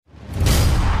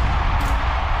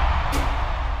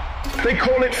They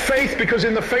call it faith because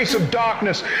in the face of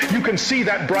darkness, you can see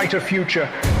that brighter future.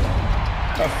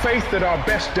 A faith that our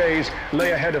best days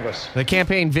lay ahead of us. The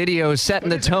campaign video setting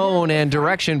the tone and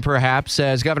direction, perhaps,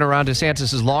 as Governor Ron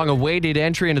DeSantis' long-awaited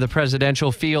entry into the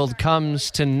presidential field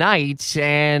comes tonight,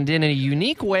 and in a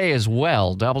unique way as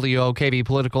well. WOKV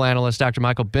political analyst Dr.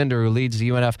 Michael Binder, who leads the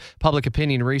UNF Public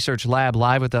Opinion Research Lab,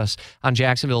 live with us on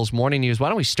Jacksonville's Morning News. Why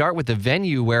don't we start with the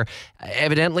venue where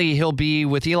evidently he'll be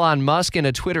with Elon Musk in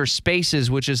a Twitter Spaces,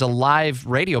 which is a live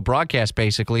radio broadcast,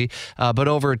 basically, but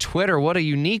over Twitter. What a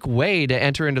unique way to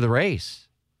enter into the race.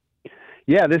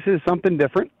 Yeah, this is something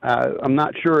different. I'm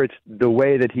not sure it's the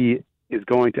way that he is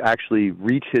going to actually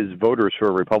reach his voters for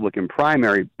a Republican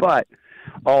primary, but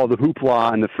all the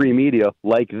hoopla and the free media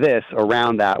like this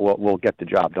around that will get the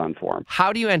job done for him.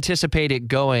 How do you anticipate it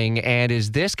going, and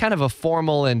is this kind of a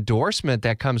formal endorsement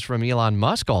that comes from Elon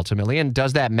Musk ultimately, and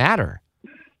does that matter?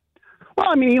 Well,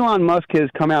 I mean, Elon Musk has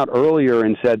come out earlier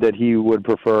and said that he would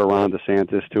prefer Ron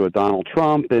DeSantis to a Donald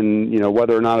Trump, and, you know,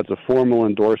 whether or not it's a formal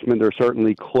endorsement, they're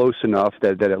certainly close enough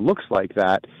that it looks like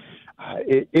that.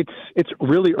 It's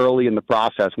really early in the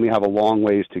process, and we have a long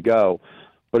ways to go.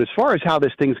 But as far as how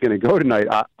this thing's going to go tonight,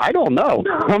 I don't know.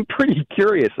 I'm pretty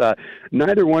curious.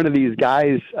 Neither one of these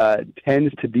guys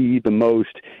tends to be the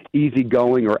most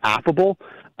easygoing or affable.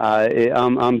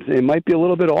 It might be a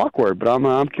little bit awkward, but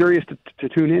I'm curious to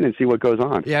tune in and see what goes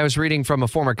on. Yeah, I was reading from a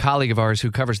former colleague of ours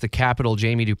who covers the Capitol,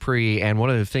 Jamie Dupree, and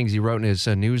one of the things he wrote in his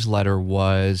newsletter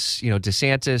was, you know,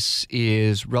 DeSantis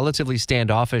is relatively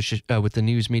standoffish with the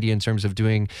news media in terms of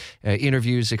doing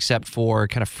interviews, except for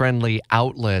kind of friendly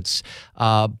outlets.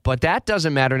 But that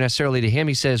doesn't matter necessarily to him.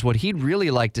 He says what he'd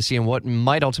really like to see, and what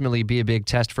might ultimately be a big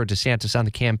test for DeSantis on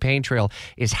the campaign trail,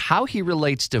 is how he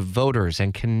relates to voters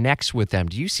and connects with them.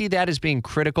 Do you see that as being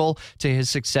critical to his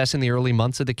success in the early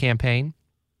months of the campaign?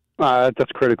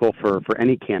 That's critical for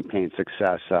any campaign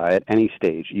success at any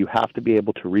stage. You have to be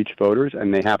able to reach voters,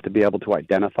 and they have to be able to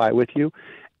identify with you.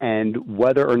 And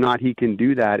whether or not he can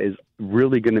do that is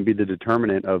really going to be the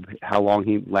determinant of how long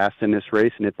he lasts in this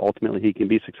race and if ultimately he can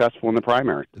be successful in the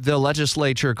primary. The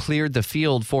legislature cleared the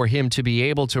field for him to be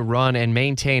able to run and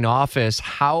maintain office.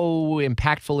 How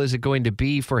impactful is it going to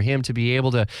be for him to be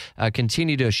able to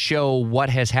continue to show what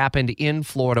has happened in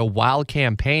Florida while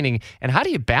campaigning? And how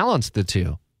do you balance the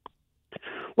two?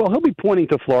 Well, he'll be pointing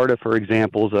to Florida for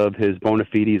examples of his bona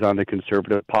fides on the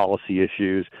conservative policy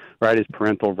issues, right? His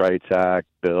Parental Rights Act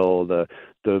bill, the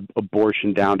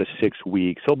abortion down to 6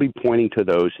 weeks. He'll be pointing to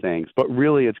those things. But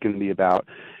really it's going to be about,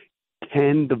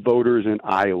 can the voters in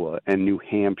Iowa and New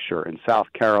Hampshire and South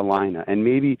Carolina and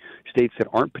maybe states that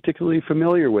aren't particularly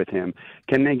familiar with him,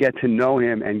 can they get to know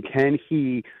him, and can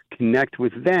he connect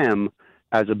with them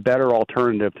as a better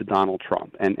alternative to Donald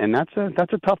Trump? And that's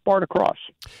a tough bar to cross.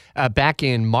 Back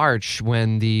in March,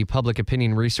 when the Public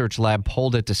Opinion Research Lab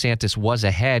polled it, DeSantis was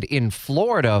ahead in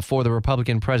Florida for the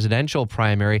Republican presidential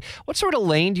primary. What sort of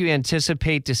lane do you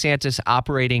anticipate DeSantis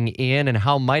operating in, and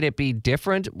how might it be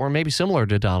different or maybe similar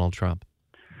to Donald Trump?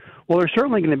 Well, there's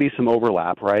certainly going to be some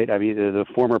overlap, right? I mean, the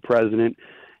former president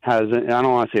has, I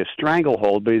don't want to say a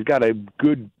stranglehold, but he's got a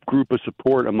good group of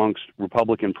support amongst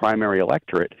Republican primary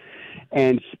electorate.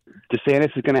 And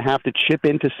DeSantis is going to have to chip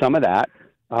into some of that,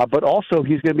 but also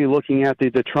he's going to be looking at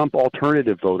the Trump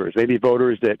alternative voters, maybe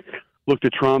voters that looked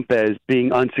at Trump as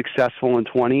being unsuccessful in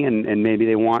 20 and maybe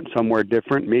they want somewhere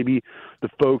different. Maybe the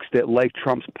folks that like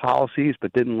Trump's policies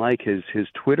but didn't like his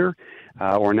Twitter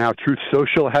or now Truth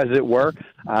Social, as it were.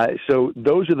 So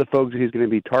those are the folks that he's going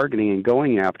to be targeting and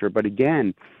going after. But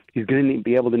again, he's going to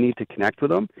be able to need to connect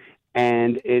with them.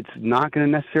 And it's not going to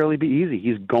necessarily be easy.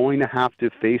 He's going to have to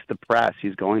face the press.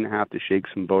 He's going to have to shake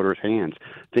some voters' hands,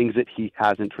 things that he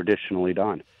hasn't traditionally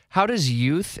done. How does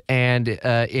youth and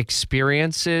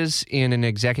experiences in an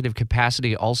executive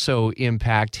capacity also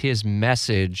impact his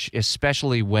message,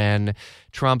 especially when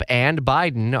Trump and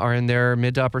Biden are in their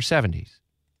mid to upper 70s?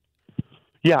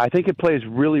 Yeah, I think it plays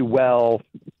really well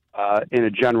in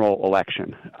a general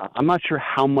election. I'm not sure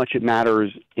how much it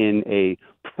matters in a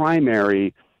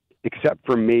primary, except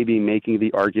for maybe making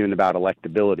the argument about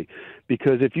electability.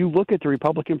 Because if you look at the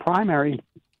Republican primary,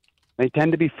 they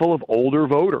tend to be full of older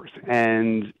voters.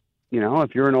 And, you know,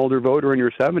 if you're an older voter in your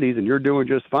 70s and you're doing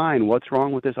just fine, what's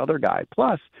wrong with this other guy?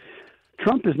 Plus,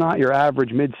 Trump is not your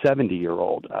average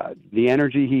mid-70-year-old. The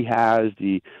energy he has,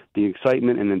 the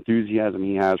excitement and enthusiasm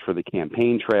he has for the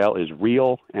campaign trail is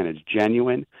real and it's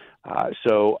genuine.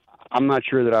 So I'm not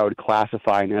sure that I would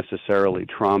classify necessarily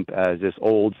Trump as this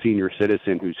old senior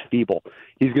citizen who's feeble.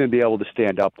 He's going to be able to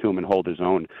stand up to him and hold his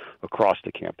own across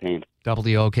the campaign.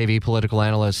 WOKV political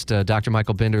analyst Dr.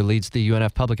 Michael Binder leads the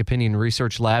UNF Public Opinion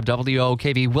Research Lab.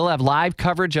 WOKV will have live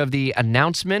coverage of the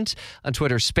announcement on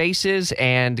Twitter Spaces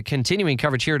and continuing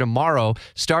coverage here tomorrow,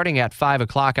 starting at 5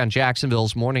 o'clock on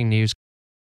Jacksonville's Morning News.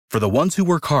 For the ones who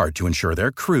work hard to ensure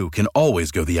their crew can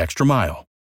always go the extra mile,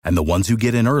 and the ones who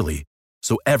get in early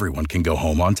so everyone can go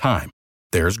home on time,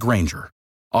 there's Grainger,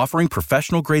 offering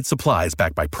professional-grade supplies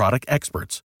backed by product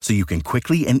experts so you can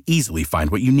quickly and easily find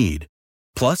what you need.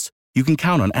 Plus, you can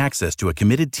count on access to a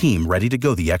committed team ready to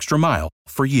go the extra mile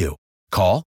for you.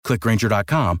 Call, click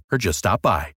Grainger.com, or just stop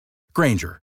by.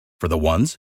 Grainger, for the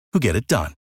ones who get it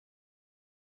done.